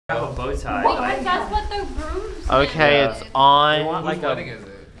have a bow tie. Because that's what the grooves. Okay, it's on. Want like Whose wedding is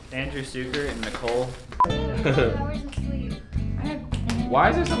it? Andrew Stuker and Nicole. Hours of sleep. Why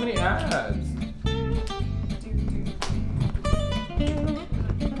is there so many ads?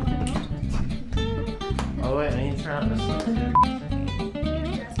 Oh wait, I need to turn on this.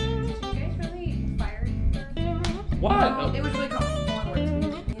 What? It was really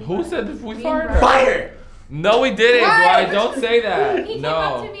complicated. Who said that we fired her? Fire! No, we didn't. Dwight, don't say that. He came No.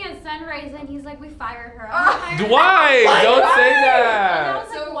 up to me at Sunrise and he's like, we fired her. I'm like, Dwight, don't say and I that.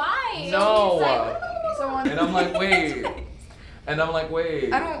 was like, why? No. And he's like, So on. And I'm like, wait. And I'm like,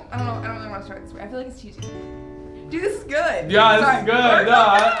 wait. I don't really want to start this way. I feel like it's cheesy. Dude, this is good. Yeah, this Sorry. is good. No,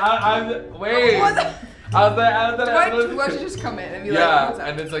 I'm wait. What the? I was like, Dwight should just come in and be like, yeah, what's up?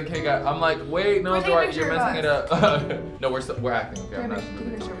 and it's like, hey guys, I'm like, wait, no, Wait, take a Dwight, picture you're of messing it us. up. No, we're acting. Okay, I'm not. Take a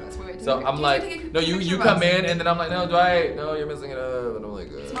picture of us. Wait, So I'm like, no, you come in, and then I'm like, no, Dwight, no, you're messing it up, and I'm like,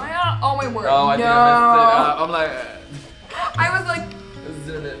 Smile. Oh my word. oh, I think I messed it up. I'm like, I was like, this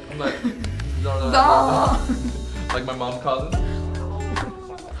isn't it. I'm like, no. Like my mom's cousin.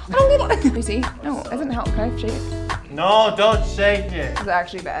 You see? No, it doesn't help. Can I shake it? No, don't shake it. It's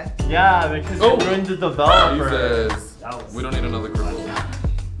actually bad. Yeah, because you ruined the developer. Jesus. We don't need another criminal.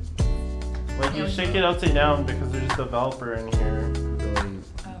 Like you shake it upside down because there's a developer in here.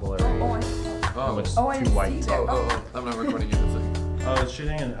 Oh, it's Oh, I too didn't white. see that. Oh, I'm not recording you. It's like, Oh, it's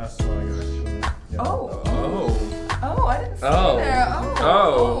shooting an S flag actually. Yeah. Oh. oh, Oh, I didn't see Oh. that.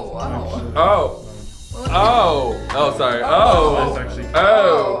 Oh. Oh. oh, oh, sorry. Oh, it's actually.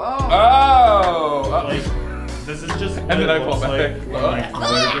 Like, this is just what And then I it fall looks back. like when I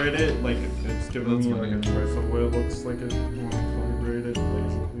color grade it. Like it's giving me like a choice of what it looks like it when I color grade it.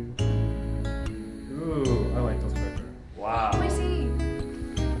 Basically. Ooh, I like those better. Wow. Let me see.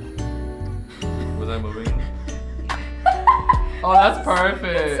 Was I moving? Oh, that's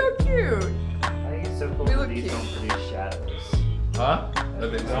perfect. It's so cute. I think it's so cool They that look these cute. don't produce shadows. Huh? I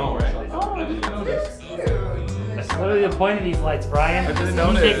think so, right? Oh, I didn't notice. That's literally the point of these lights, Brian. I didn't Did you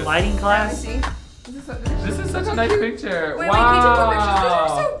notice. take lighting Let me class? see. This is such a nice picture. Wait, wow. can you take more pictures? Those are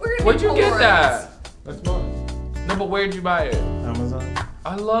so weird. Where'd you get Polaroids. that? That's mine. No, but where'd you buy it? Amazon.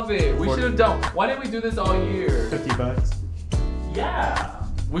 I love it. We should have done. Why didn't we do this all year? $50. Yeah.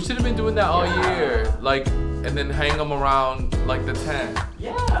 We should have been doing that all year. Like, and then hang them around like the tent.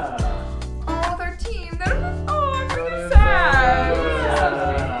 Yeah. Oh, 13. That was, oh, I'm That really is sad. so good. Yeah.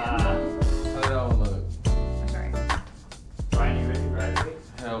 How did that one look? I'm sorry. Brian, you ready to graduate?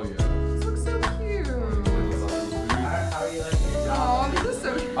 Hell yeah. This looks so cute. How are you liking your job? Oh, this is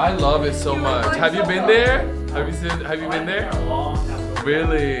so cute. I love it so You much. look Have you so been cool. there? Have you been there? A long time ago.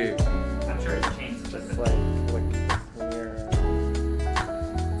 Really? I'm sure it's changed since It's then. like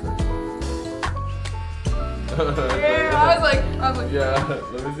Yeah, I was like, Yeah,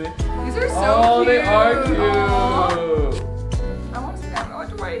 let me see. these are so Oh, cute. they are cute. Aw. I want to see that. I want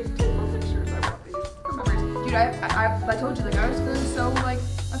to wait. Take more pictures. I want these for memories. Dude, I told you, like, I was feeling so, like,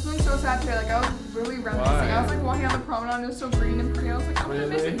 I was feeling so sad today. Like, I was really reminiscing. Why? I was, like, walking down the promenade and it was so green and pretty. I was like, I'm gonna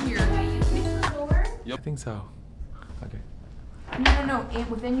miss Really? it here. I think so. Okay. No.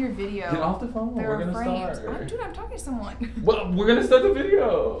 Within your video. Get off the phone. There We're are gonna frames. start. Dude, I'm talking to someone. Well, we're gonna start the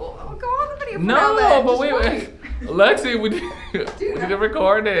video. Well, go on the video for now No, then. but Just wait. Lexi, we need to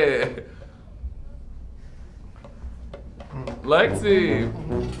record it. Lexi.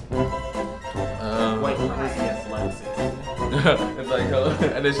 Wait, yes, Lexi. It's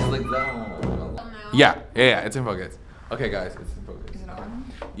like, and then she's like, nah. Yeah, it's in focus. Okay, guys, it's in focus. Is it on?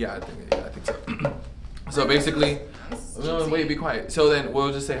 Yeah, I think so. So basically, no, wait, be quiet. So then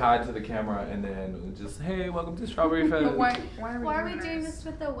we'll just say hi to the camera and then we'll just, hey, welcome to Strawberry Fest. But why Why are we doing this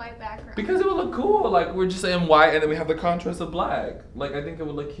with a white background? Because it would look cool. Like we're just in white and then we have the contrast of black. Like I think it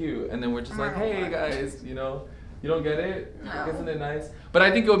would look cute. And then we're just like, hey guys, you know, you don't get it? No. Isn't it nice? But I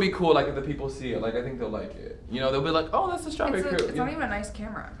think it would be cool like if the people see it. Like I think they'll like it. You know, they'll be like, oh, that's the Strawberry Crew. It's not even a nice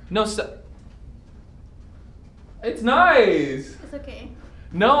camera. No, it's nice. It's okay.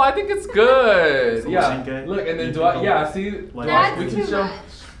 No, I think it's good. Yeah. Okay. Look, and then You do I? think Yeah. I'll- See, Like- That's we can too show. much.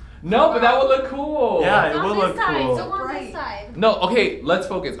 No, but that would look cool. Yeah, it On will this look side, cool. so on Right. this side. No, okay, let's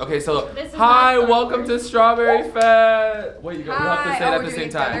focus. Okay, so This is hi, not welcome to Strawberry Fest. Wait, you go. We have to Hi. say Oh, it at we're the doing same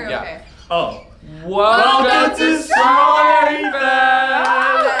it time. together? Yeah. Okay. Oh. Welcome to Strawberry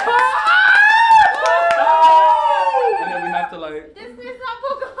Fest. And then we have to like. This is not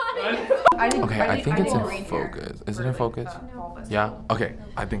Pocahontas. Okay, I think it's in green here focus. Is it for, in like, focus? the fall festival. Yeah. Okay,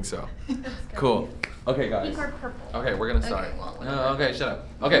 I think so. Cool. Okay, guys. Pink or purple? Okay, we're gonna start. Okay, well, Okay, shut up.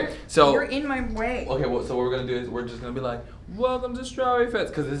 Okay, so. You're in my way. Okay, well, so what we're gonna do is we're just gonna be like, welcome to Strawberry Fest,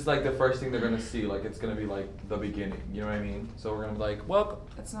 because this is like the first thing they're gonna see. Like, it's gonna be like the beginning. You know what I mean? So we're gonna be like, welcome.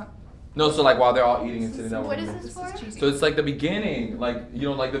 That's not. No, so like while they're all eating and sitting down. What we're is gonna- this for? cheesy. So it's like the beginning, like you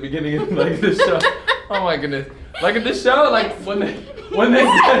know, like the beginning of like the show. Oh my goodness! Like in the show, like when they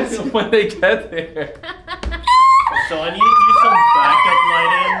get there. So I need to do some backup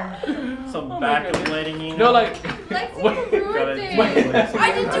lighting. Some Oh my backup goodness. lighting, you know? No, like. Lexi wait, ruined Gotta it. wait.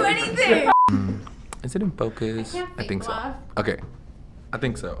 I didn't do anything. Is it in focus? I can't think fake so. laugh. Okay, I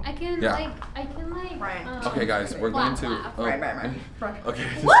think so. I can Yeah. like. Right. Okay, guys, we're going to. Laugh. oh, Right. Okay.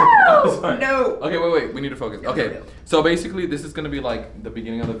 Woo! Sorry. No. Okay, wait. We need to focus. Okay, so basically, this is gonna be like the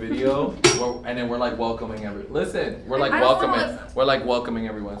beginning of the video, and then we're like welcoming Listen, we're like I don't welcoming. know We're like welcoming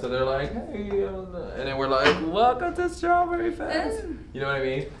everyone. So they're like, hey, and then we're like, welcome to Strawberry Fest. You know what I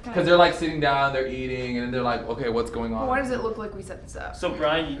mean? Because they're like sitting down, they're eating, and then they're like, okay, what's going on? Why does it look like we set this up? So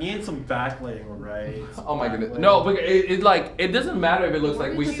Brian, you need some backlighting, right? Oh my goodness. No, but it like it doesn't matter if it looks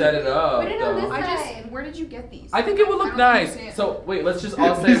like we set it up. Put it on though. this I just. side. Where did you get these? I think it would look don't nice. understand. So wait, let's just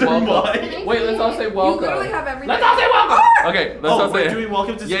all say These are welcome. mine. Wait, let's all say You welcome. literally have everything. Let's all say welcome. Okay, let's all wait, say. do we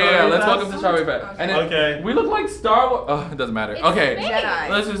welcome to Yeah, Strawberry let's Fest? welcome to Strawberry Fest. And then Okay. we look like Star Wars. Oh, it doesn't matter. It's Okay, fake. Jedi.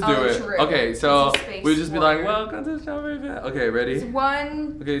 let's just do Oh, it. true. Okay, so It's a space we'll just be like, warrior. welcome to Strawberry Fest. Okay, ready? It's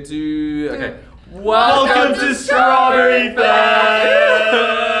 1. Okay, 2. Okay. Welcome to Strawberry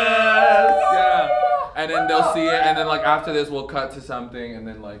Fest. Yeah. And then they'll see it, and then like after this, we'll cut to something, and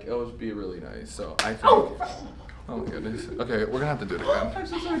then like it'll be really nice. So I think. Oh my goodness. Okay, we're gonna have to do it again. I'm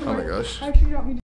so sorry. Oh my gosh. I actually don't mean to.